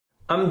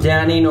I'm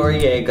Danny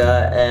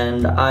Noriega,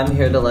 and I'm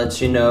here to let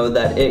you know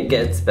that it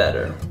gets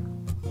better.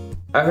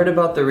 I heard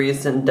about the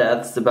recent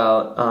deaths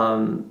about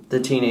the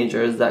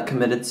teenagers that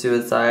committed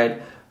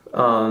suicide,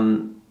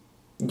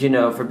 you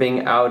know, for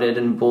being outed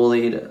and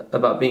bullied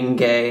about being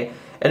gay.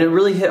 And it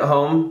really hit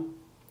home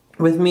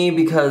with me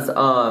because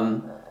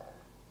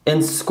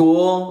in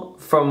school,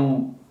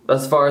 from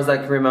as far as I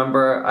can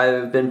remember,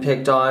 I've been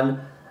picked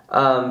on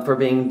for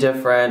being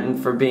different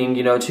and for being,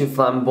 you know, too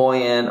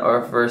flamboyant,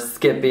 or for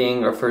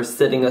skipping, or for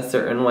sitting a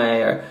certain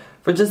way, or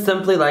for just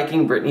simply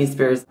liking Britney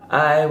Spears.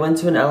 I went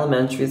to an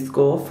elementary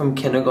school from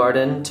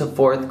kindergarten to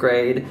 4th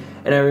grade,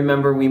 and I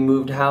remember we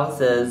moved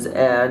houses,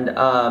 and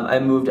I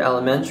moved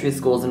elementary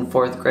schools in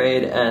 4th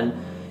grade, and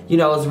you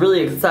know, I was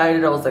really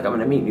excited. I was like, I'm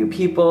gonna meet new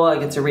people, I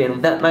get to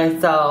reinvent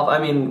myself. I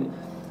mean,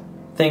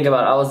 think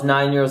about it, I was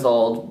 9 years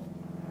old.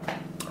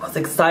 I was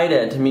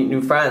excited to meet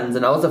new friends,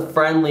 and I was a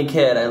friendly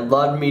kid. I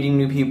loved meeting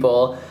new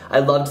people, I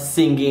loved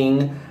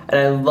singing, and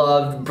I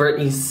loved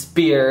Britney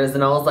Spears,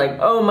 and I was like,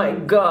 oh my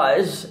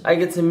gosh, I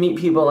get to meet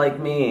people like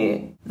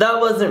me. That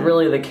wasn't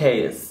really the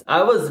case.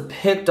 I was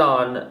picked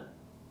on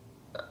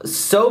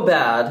so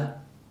bad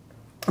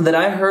that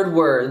I heard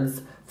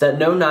words that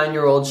no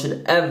 9-year-old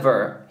should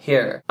ever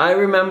hear. I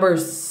remember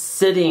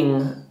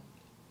sitting,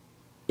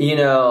 you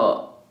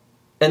know,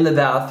 in the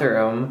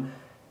bathroom,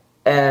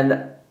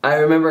 and I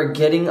remember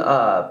getting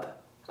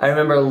up, I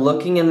remember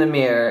looking in the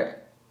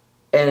mirror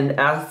and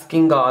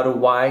asking God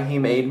why He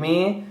made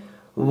me,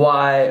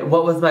 what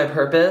was my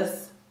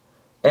purpose,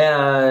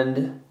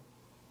 and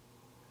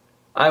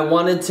I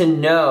wanted to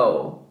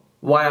know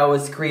why I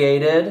was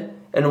created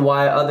and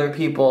why other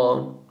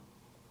people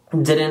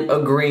didn't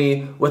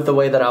agree with the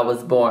way that I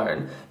was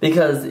born.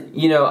 Because,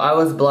 you know, I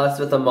was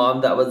blessed with a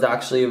mom that was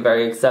actually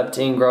very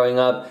accepting growing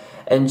up,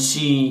 and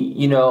she,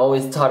 you know,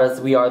 always taught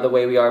us we are the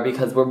way we are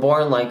because we're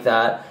born like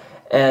that,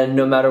 and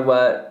no matter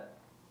what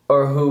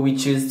or who we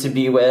choose to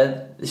be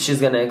with,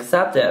 she's gonna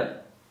accept it.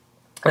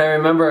 And I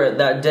remember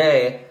that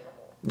day,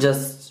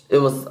 just, it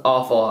was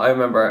awful. I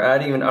remember, I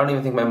don't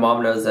even think my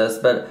mom knows this,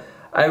 but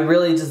I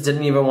really just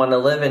didn't even want to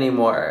live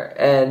anymore.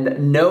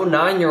 And no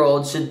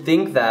 9-year-old should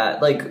think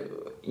that. Like,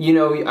 you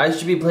know, I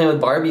should be playing with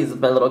Barbies with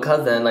my little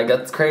cousin. Like,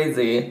 that's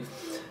crazy.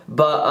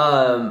 But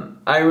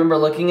I remember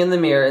looking in the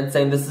mirror and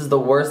saying, this is the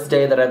worst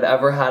day that I've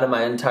ever had in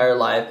my entire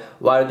life.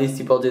 Why do these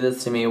people do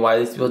this to me? Why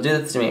do these people do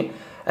this to me?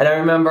 And I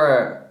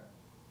remember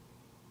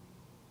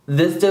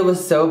this day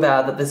was so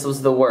bad that this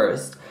was the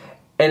worst.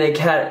 And it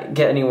can't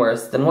get any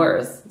worse than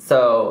worse.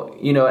 So,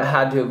 you know, it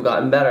had to have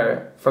gotten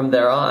better from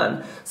there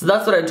on. So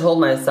that's what I told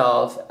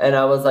myself. And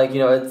I was like, you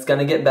know, it's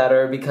gonna get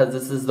better because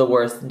this is the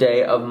worst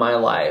day of my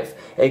life.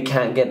 It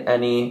can't get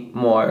any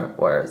more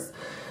worse.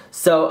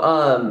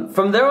 So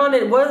from there on,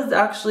 it was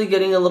actually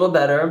getting a little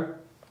better.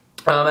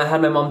 I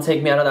had my mom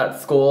take me out of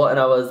that school, and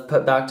I was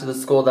put back to the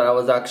school that I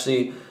was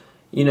actually,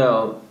 you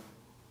know,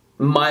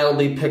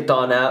 mildly picked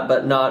on at,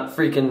 but not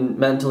freaking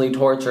mentally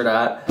tortured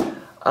at.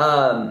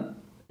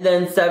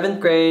 Then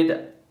 7th grade,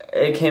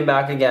 it came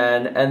back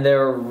again, and they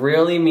were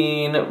really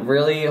mean,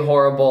 really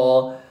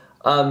horrible.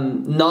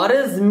 Not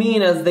as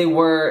mean as they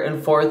were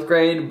in 4th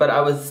grade, but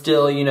I was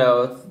still, you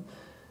know,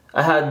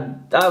 I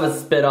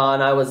was spit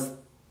on,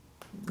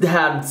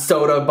 had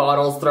soda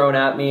bottles thrown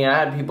at me, I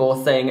had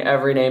people saying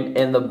every name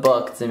in the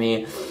book to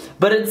me.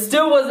 But it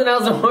still wasn't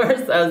as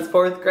worse as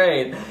 4th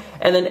grade.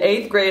 And then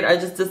 8th grade, I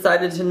just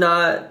decided to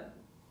not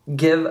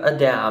give a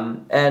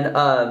damn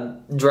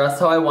and dress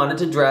how I wanted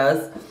to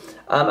dress.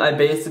 I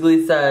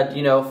basically said,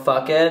 you know,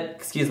 fuck it,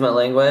 excuse my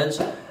language,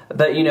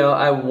 but, you know,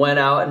 I went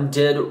out and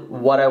did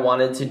what I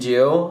wanted to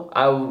do.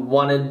 I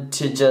wanted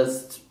to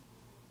just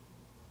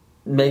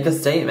make a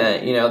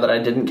statement, you know, that I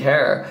didn't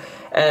care.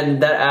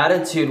 And that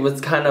attitude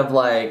was kind of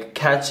like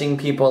catching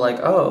people like,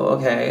 oh,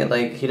 okay,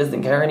 like, he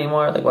doesn't care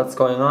anymore, like, what's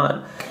going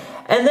on?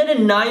 And then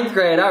in 9th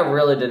grade, I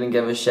really didn't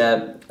give a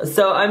shit.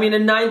 So, I mean,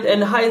 in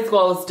high school,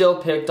 I was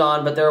still picked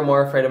on, but they were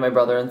more afraid of my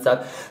brother and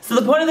stuff. So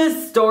the point of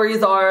these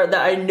stories are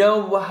that I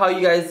know how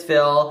you guys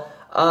feel.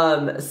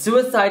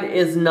 Suicide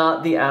is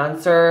not the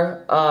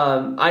answer.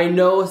 I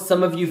know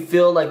some of you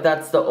feel like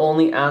that's the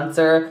only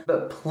answer,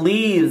 but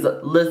please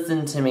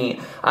listen to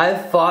me. I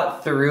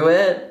fought through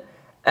it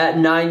at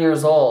 9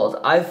 years old.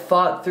 I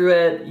fought through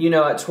it, you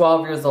know, at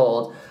 12 years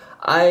old.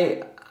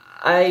 I,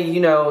 you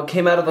know,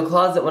 came out of the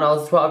closet when I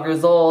was 12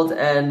 years old,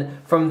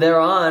 and from there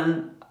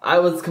on, I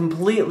was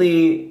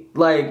completely,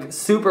 like,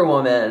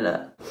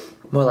 Superwoman.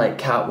 More like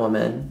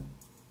Catwoman.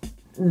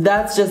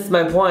 That's just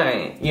my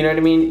point, you know what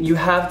I mean? You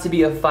have to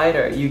be a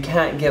fighter. You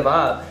can't give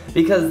up,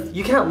 because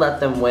you can't let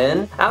them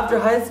win. After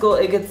high school,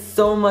 it gets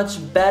so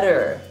much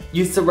better.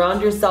 You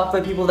surround yourself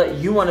by people that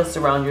you want to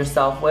surround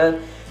yourself with.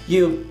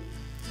 You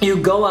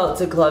go out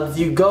to clubs,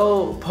 you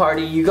go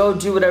party, you go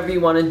do whatever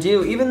you want to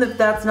do. Even if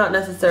that's not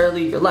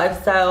necessarily your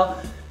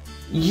lifestyle,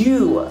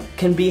 you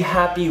can be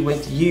happy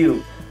with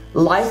you.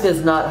 Life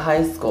is not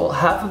high school.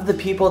 Half of the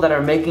people that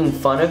are making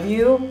fun of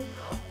you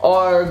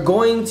are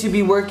going to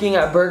be working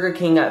at Burger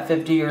King at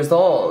 50 years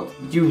old.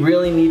 You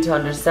really need to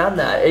understand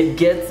that. It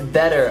gets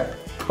better.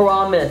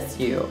 Promise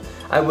you.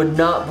 I would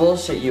not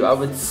bullshit you. I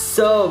would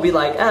so be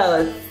like,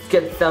 oh, it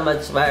gets so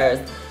much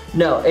worse.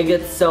 No, it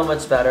gets so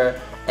much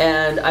better.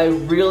 And I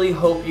really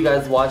hope you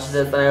guys watch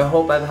this, and I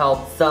hope I've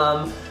helped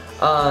some.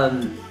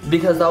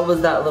 Because I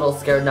was that little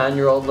scared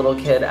 9-year-old little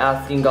kid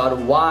asking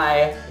God,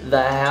 why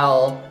the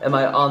hell am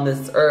I on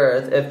this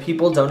earth if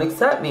people don't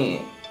accept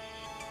me?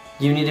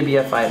 You need to be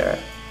a fighter.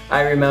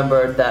 I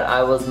remembered that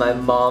I was my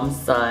mom's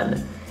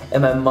son,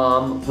 and my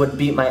mom would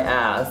beat my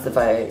ass if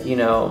I, you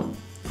know,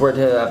 were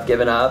to have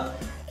given up.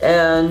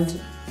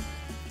 And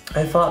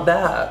I fought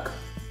back.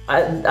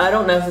 I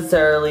don't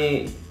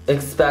necessarily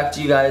expect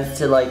you guys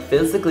to like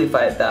physically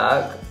fight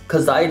back,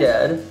 cause I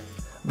did.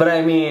 But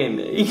I mean,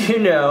 you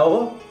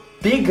know,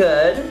 be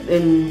good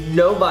and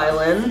no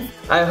violence.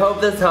 I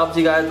hope this helped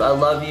you guys. I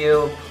love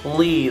you.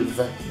 Please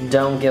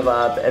don't give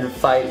up and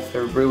fight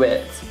through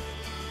it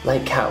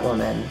like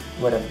Catwoman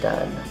would have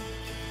done.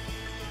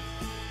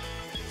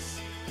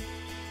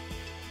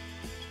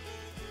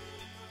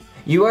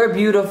 You are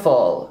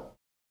beautiful.